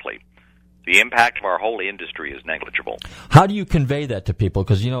 Exactly. The impact of our whole industry is negligible. How do you convey that to people?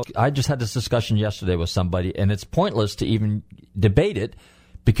 Because, I just had this discussion yesterday with somebody, and it's pointless to even debate it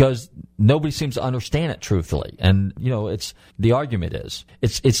because nobody seems to understand it truthfully. And, it's the argument is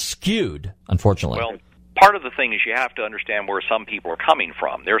it's skewed, unfortunately. Well, part of the thing is you have to understand where some people are coming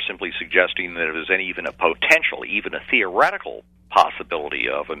from. They're simply suggesting that if there's even a potential, even a theoretical possibility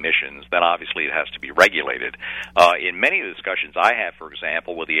of emissions, then obviously it has to be regulated. In many of the discussions I have, for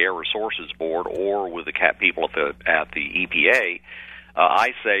example, with the Air Resources Board or with the people at the EPA, I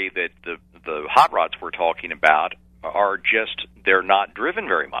say that the hot rods we're talking about are just, they're not driven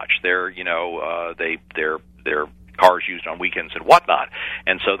very much. They're they're cars used on weekends and whatnot.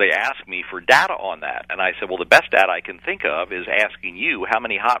 And so they asked me for data on that. And I said, well, the best data I can think of is asking you, how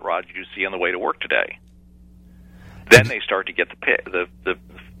many hot rods did you see on the way to work today? Then they start to get the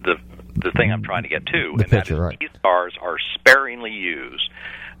thing I'm trying to get to, and that is right. These cars are sparingly used.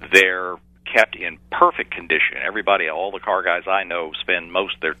 They're kept in perfect condition. Everybody, all the car guys I know, spend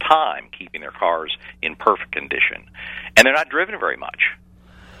most of their time keeping their cars in perfect condition, and they're not driven very much.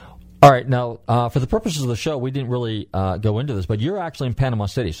 All right, now, for the purposes of the show, we didn't really go into this, but you're actually in Panama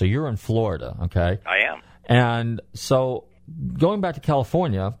City, so you're in Florida, okay? I am. And so going back to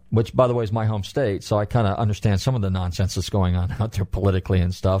California, which, by the way, is my home state, so I kind of understand some of the nonsense that's going on out there politically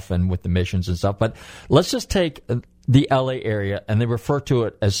and stuff and with emissions and stuff, but let's just take the L.A. area, and they refer to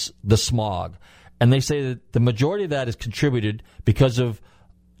it as the smog, and they say that the majority of that is contributed because of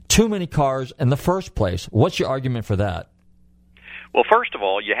too many cars in the first place. What's your argument for that? Well, first of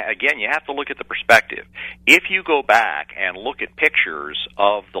all, you have to look at the perspective. If you go back and look at pictures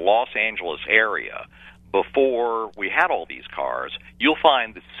of the Los Angeles area before we had all these cars, you'll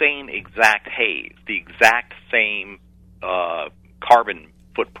find the same exact haze, the exact same carbon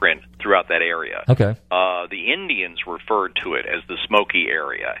footprint throughout that area. Okay. The Indians referred to it as the smoky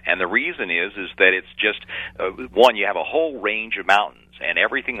area, and the reason is that it's just, one, you have a whole range of mountains, and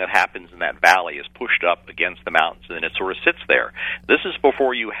everything that happens in that valley is pushed up against the mountains, and it sort of sits there. This is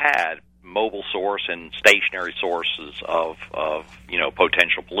before you had mobile source and stationary sources of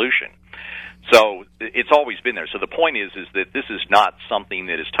potential pollution. So it's always been there. So the point is that this is not something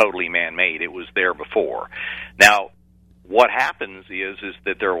that is totally man-made. It was there before. Now, what happens is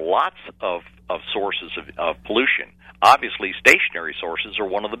that there are lots of sources of pollution. Obviously, stationary sources are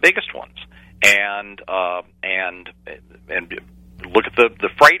one of the biggest ones, and look at the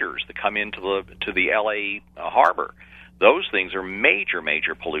freighters that come into the L.A. harbor. Those things are major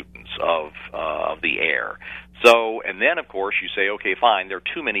pollutants of the air. So, and then, of course, you say, okay, fine, there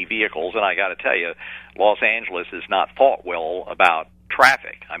are too many vehicles, and I got to tell you, Los Angeles has not thought well about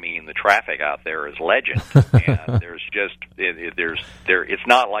traffic. I mean, the traffic out there is legend, and there's just it's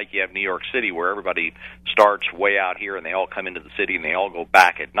not like you have New York City where everybody starts way out here and they all come into the city and they all go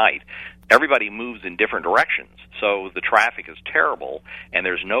back at night. Everybody moves in different directions, so the traffic is terrible, and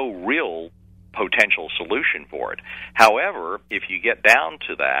there's no real potential solution for it. However, if you get down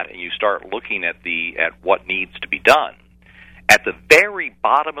to that and you start looking at what needs to be done, at the very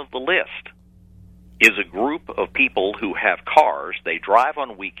bottom of the list is a group of people who have cars. They drive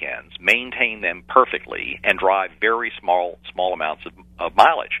on weekends, maintain them perfectly, and drive very small amounts of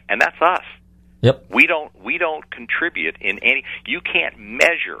mileage, and that's us. Yep. We don't contribute in any. You can't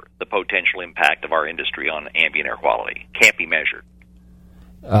measure the potential impact of our industry on ambient air quality. Can't be measured.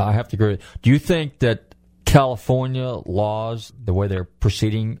 I have to agree. Do you think that California laws, the way they're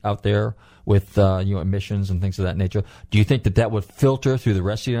proceeding out there with emissions and things of that nature, do you think that would filter through the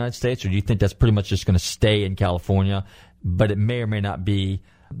rest of the United States, or do you think that's pretty much just going to stay in California, but it may or may not be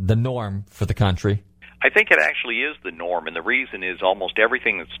the norm for the country? I think it actually is the norm, and the reason is almost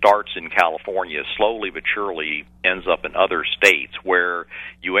everything that starts in California slowly but surely ends up in other states, where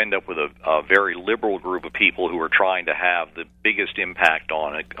you end up with a very liberal group of people who are trying to have the biggest impact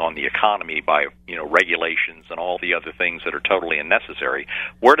on the economy by regulations and all the other things that are totally unnecessary.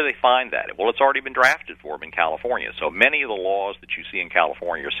 Where do they find that? Well, it's already been drafted for them in California. So many of the laws that you see in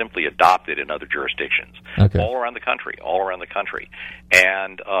California are simply adopted in other jurisdictions, all around the country,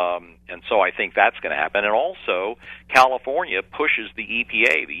 and so I think that's going to happen. And also, California pushes the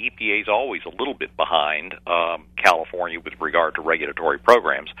EPA. The EPA is always a little bit behind California with regard to regulatory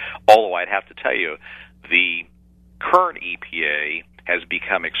programs, although I'd have to tell you, the current EPA has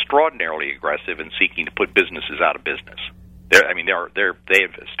become extraordinarily aggressive in seeking to put businesses out of business.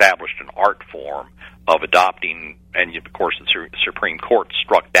 They've established an art form of adopting, and of course the Supreme Court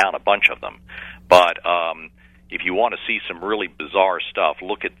struck down a bunch of them, but if you want to see some really bizarre stuff,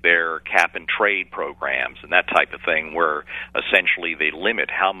 look at their cap-and-trade programs and that type of thing, where essentially they limit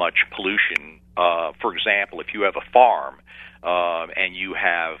how much pollution. For example, if you have a farm and you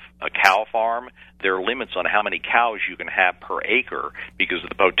have a cow farm, there are limits on how many cows you can have per acre because of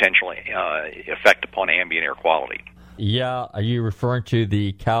the potential effect upon ambient air quality. Yeah, are you referring to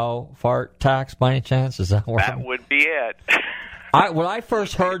the cow fart tax by any chance? Is that That would be it. When I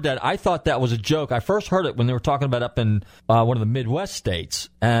first heard that, I thought that was a joke. I first heard it when they were talking about up in one of the Midwest states,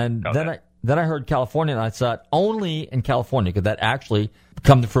 and then I heard California, and I thought only in California could that actually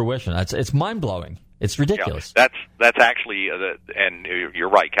come to fruition. It's mind blowing. It's ridiculous. Yeah, that's actually, and you're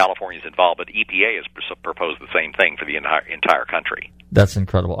right, California's involved, but EPA has proposed the same thing for the entire country. That's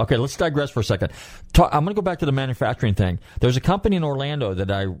incredible. Okay, let's digress for a second. I'm going to go back to the manufacturing thing. There's a company in Orlando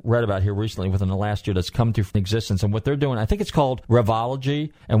that I read about here recently within the last year that's come to existence, and what they're doing, I think it's called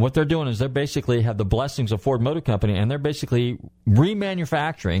Revology, and what they're doing is they basically have the blessings of Ford Motor Company, and they're basically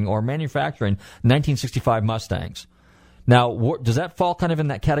remanufacturing or manufacturing 1965 Mustangs. Now, does that fall kind of in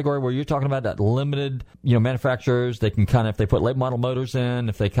that category where you're talking about that limited, manufacturers, they can kind of, if they put late model motors in,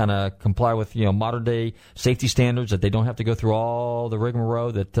 if they kind of comply with, modern day safety standards, that they don't have to go through all the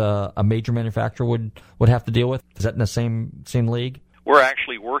rigmarole that a major manufacturer would have to deal with? Is that in the same league? We're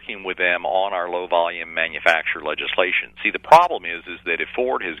actually working with them on our low-volume manufacturer legislation. See, the problem is that if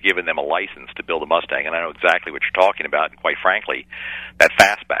Ford has given them a license to build a Mustang, and I know exactly what you're talking about, and quite frankly, that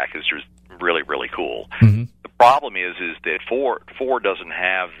fastback is just really, really cool. Mm-hmm. The problem is that Ford doesn't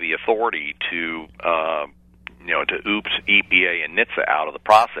have the authority to oops EPA and NHTSA out of the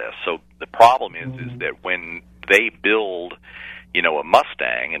process. So the problem is that when they build a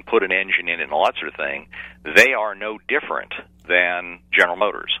Mustang and put an engine in it and all that sort of thing, they are no different than General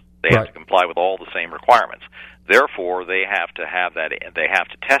Motors. They have to comply with all the same requirements. Therefore, they have to have that. They have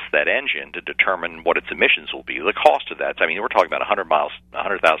to test that engine to determine what its emissions will be. The cost of that. We're talking about 100,000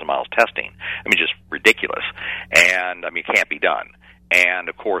 miles testing. Just ridiculous. And it can't be done. And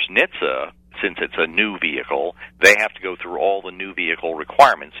of course, NHTSA, since it's a new vehicle, they have to go through all the new vehicle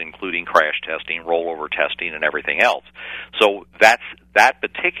requirements, including crash testing, rollover testing, and everything else. So that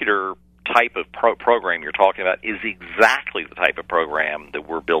particular type of program you're talking about is exactly the type of program that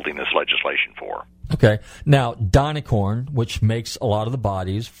we're building this legislation for. Okay. Now, Dynacorn, which makes a lot of the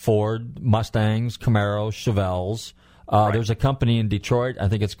bodies, Ford, Mustangs, Camaros, Chevelles. There's a company in Detroit, I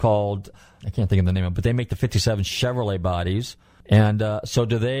think it's called, I can't think of the name of it, but they make the 57 Chevrolet bodies. And so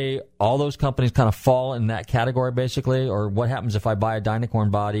do all those companies kind of fall in that category basically? Or what happens if I buy a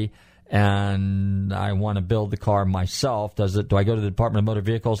Dynacorn body and I want to build the car myself? Do I go to the Department of Motor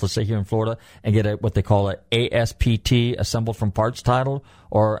Vehicles, let's say here in Florida, and get what they call an ASPT, assembled from parts title?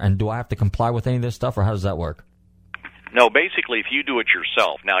 And do I have to comply with any of this stuff, or how does that work? No, basically, if you do it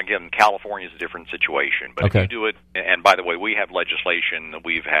yourself, now again, California is a different situation, but if you do it, and by the way, we have legislation that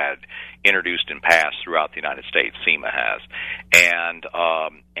we've had introduced and passed throughout the United States, SEMA has,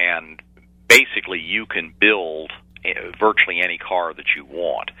 and basically you can build virtually any car that you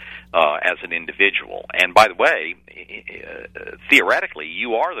want as an individual. And by the way, theoretically,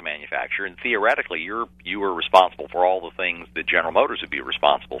 you are the manufacturer, and theoretically, you are responsible for all the things that General Motors would be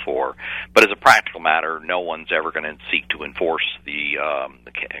responsible for. But as a practical matter, no one's ever going to seek to enforce the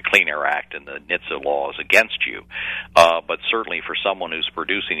Clean Air Act and the NHTSA laws against you. But certainly, for someone who's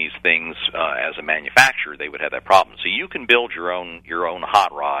producing these things as a manufacturer, they would have that problem. So you can build your own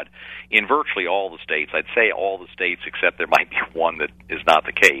hot rod in virtually all the states. I'd say all the states, except there might be one that is not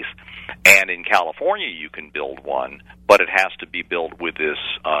the case. And in California, you can build one, but it has to be built with this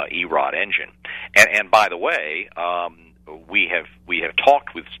E-Rod engine. And by the way, we have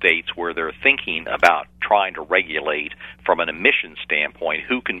talked with states where they're thinking about trying to regulate from an emissions standpoint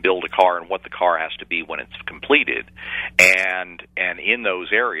who can build a car and what the car has to be when it's completed. And in those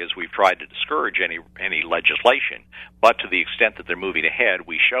areas, we've tried to discourage any legislation. But to the extent that they're moving ahead,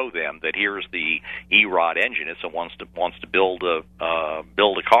 we show them that here's the E-Rod engine. If someone wants to build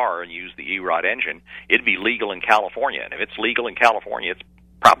a car and use the E-Rod engine, it'd be legal in California. And if it's legal in California, it's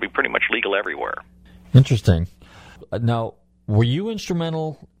probably pretty much legal everywhere. Interesting. Now, were you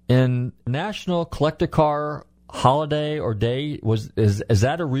instrumental in National Collector Car Holiday or Day? Is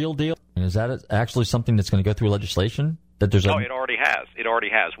that a real deal? Is that actually something that's going to go through legislation? It already has. It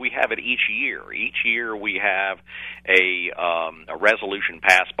already has. We have it each year. Each year we have a resolution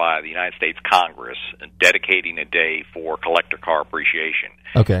passed by the United States Congress dedicating a day for collector car appreciation.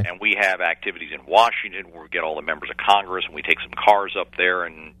 Okay. And we have activities in Washington where we get all the members of Congress and we take some cars up there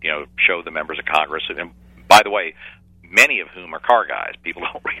and show the members of Congress. And by the way, many of whom are car guys. People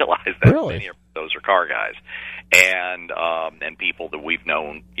don't realize that. Really? Many of those are car guys, and people that we've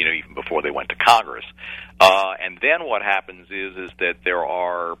known, even before they went to Congress. And then what happens is that there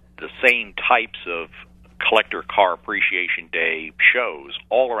are the same types of collector car appreciation day shows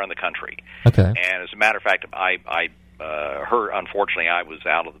all around the country. Okay. And as a matter of fact, I heard. Unfortunately, I was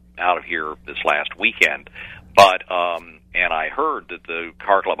out of here this last weekend, but and I heard that the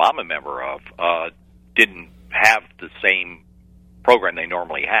car club I'm a member of didn't have the same program they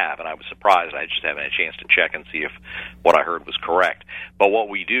normally have, and I was surprised. I just haven't had a chance to check and see if what I heard was correct. But what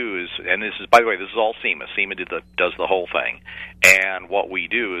we do is, and this is, by the way, this is all SEMA. SEMA does the whole thing. And what we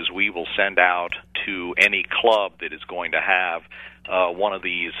do is we will send out to any club that is going to have one of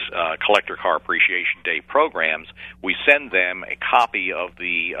these Collector Car Appreciation Day programs. We send them a copy of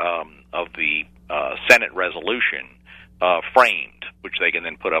the Senate resolution framed, which they can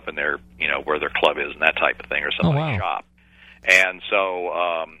then put up in their, where their club is and that type of thing, or somebody's shop. And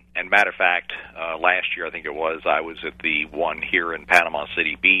so, and matter of fact, last year, I think it was, I was at the one here in Panama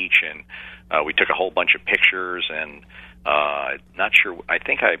City Beach, and we took a whole bunch of pictures, and not sure,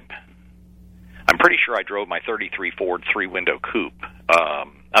 I'm pretty sure I drove my 33 Ford three-window coupe.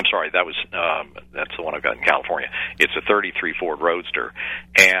 I'm sorry, that's the one I've got in California. It's a 33 Ford Roadster,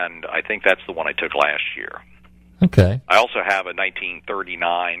 and I think that's the one I took last year. Okay. I also have a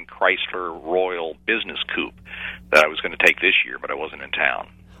 1939 Chrysler Royal Business Coupe that I was going to take this year, but I wasn't in town.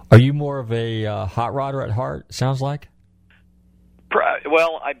 Are you more of a hot rodder at heart, sounds like?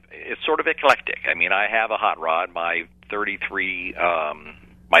 Well, it's sort of eclectic. I mean, I have a hot rod. My 33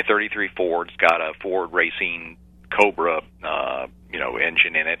 Ford's got a Ford Racing Cobra,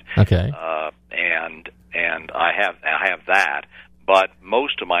 engine in it. Okay. And I have that. But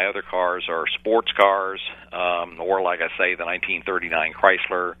most of my other cars are sports cars, or like I say, the 1939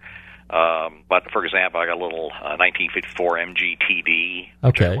 Chrysler. But for example, I got a little 1954 MG TD,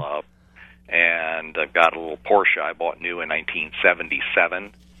 which I love, and I've got a little Porsche I bought new in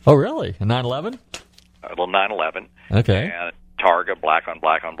 1977. Oh, really? A 911? A little 911. Okay. And Targa, black on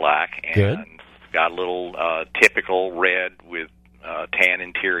black on black, and good. Got a little typical red with tan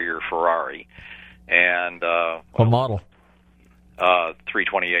interior Ferrari, and what model?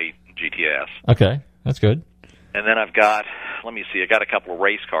 328 GTS. Okay, that's good. And then I've got, let me see, I got a couple of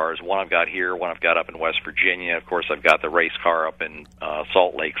race cars. One I've got here, one I've got up in West Virginia. Of course, I've got the race car up in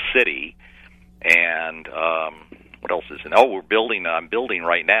Salt Lake City. And what else is in? Oh, I'm building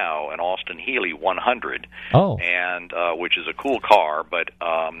right now an Austin Healey 100. Oh. And which is a cool car, but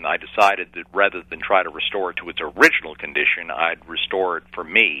I decided that rather than try to restore it to its original condition, I'd restore it for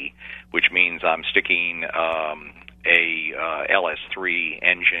me, which means I'm sticking a LS3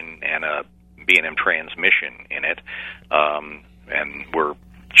 engine and a B&M transmission in it, and we're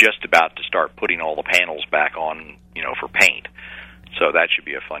just about to start putting all the panels back on, for paint. So that should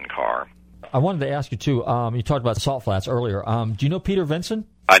be a fun car. I wanted to ask you, too, you talked about the Salt Flats earlier. Do you know Peter Vinson?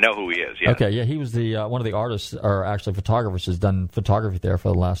 I know who he is, yeah. Okay, yeah, he was the one of the artists, or actually photographers, who's done photography there for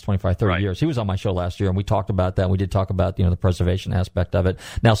the last 25, 30 years. He was on my show last year, and we talked about that. We did talk about, the preservation aspect of it.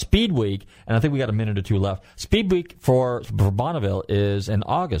 Now, Speed Week, and I think we got a minute or two left. Speed Week for Bonneville is in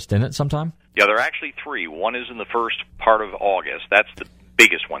August, isn't it, sometime? Yeah, there are actually three. One is in the first part of August. That's the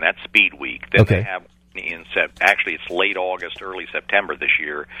biggest one. That's Speed Week. Then they have actually it's late August, early September this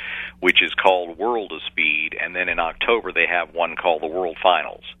year, which is called World of Speed, and then in October they have one called the World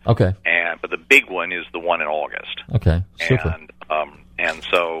Finals. Okay. But the big one is the one in August. Okay, super. And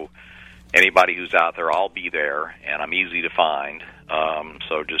so anybody who's out there, I'll be there, and I'm easy to find.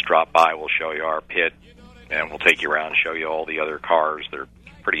 So just drop by. We'll show you our pit, and we'll take you around and show you all the other cars. They're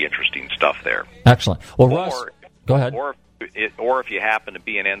pretty interesting stuff there. Excellent. Well, Russ, go ahead. Or if you happen to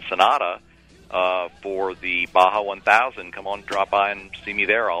be in Ensenada for the Baja 1000, come on, drop by and see me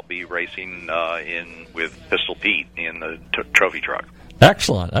there. I'll be racing with Pistol Pete in the trophy truck.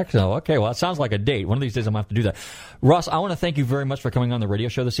 Excellent. Okay, well, it sounds like a date. One of these days I'm going to have to do that. Russ, I want to thank you very much for coming on the radio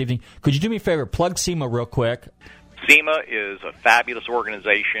show this evening. Could you do me a favor? Plug SEMA real quick. SEMA is a fabulous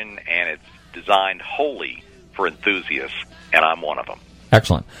organization, and it's designed wholly for enthusiasts, and I'm one of them.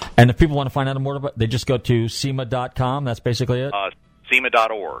 Excellent. And if people want to find out more about it, they just go to SEMA.com. That's basically it?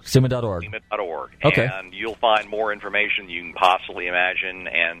 SEMA.org. SEMA.org. SEMA.org. Okay. And you'll find more information you can possibly imagine,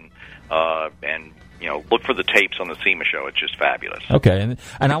 and look for the tapes on the SEMA show. It's just fabulous. Okay.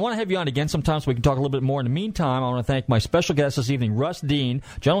 And I want to have you on again sometime so we can talk a little bit more. In the meantime, I want to thank my special guest this evening, Russ Deane,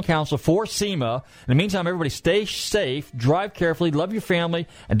 General Counsel for SEMA. In the meantime, everybody stay safe, drive carefully, love your family,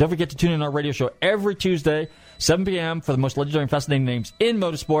 and don't forget to tune in our radio show every Tuesday, 7 p.m. for the most legendary and fascinating names in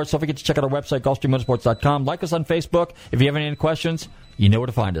motorsports. Don't forget to check out our website, GulfstreamMotorsports.com. Like us on Facebook. If you have any questions, you know where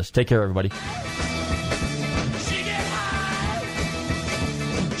to find us. Take care, everybody.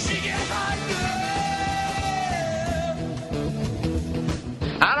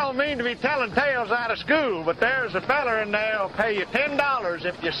 I don't mean to be telling tales out of school, but there's a fella in there who'll pay you $10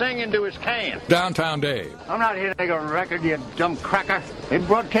 if you sing into his can. Downtown Dave. I'm not here to make a record, you dumb cracker. They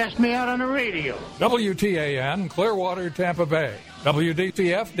broadcast me out on the radio. WTAN, Clearwater, Tampa Bay.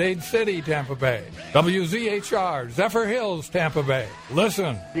 WDTF, Dade City, Tampa Bay. WZHR, Zephyr Hills, Tampa Bay.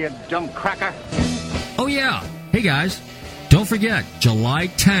 Listen. You dumb cracker. Oh, yeah. Hey, guys, don't forget, July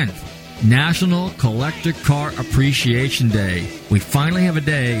 10th, National Collector Car Appreciation Day. We finally have a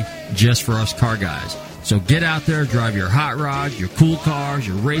day just for us car guys. So get out there, drive your hot rods, your cool cars,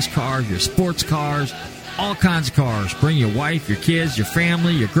 your race cars, your sports cars, all kinds of cars. Bring your wife, your kids, your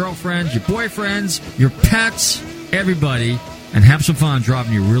family, your girlfriends, your boyfriends, your pets, everybody, and have some fun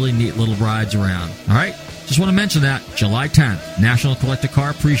driving your really neat little rides around. All right? Just want to mention that, July 10th, National Collector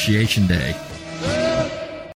Car Appreciation Day.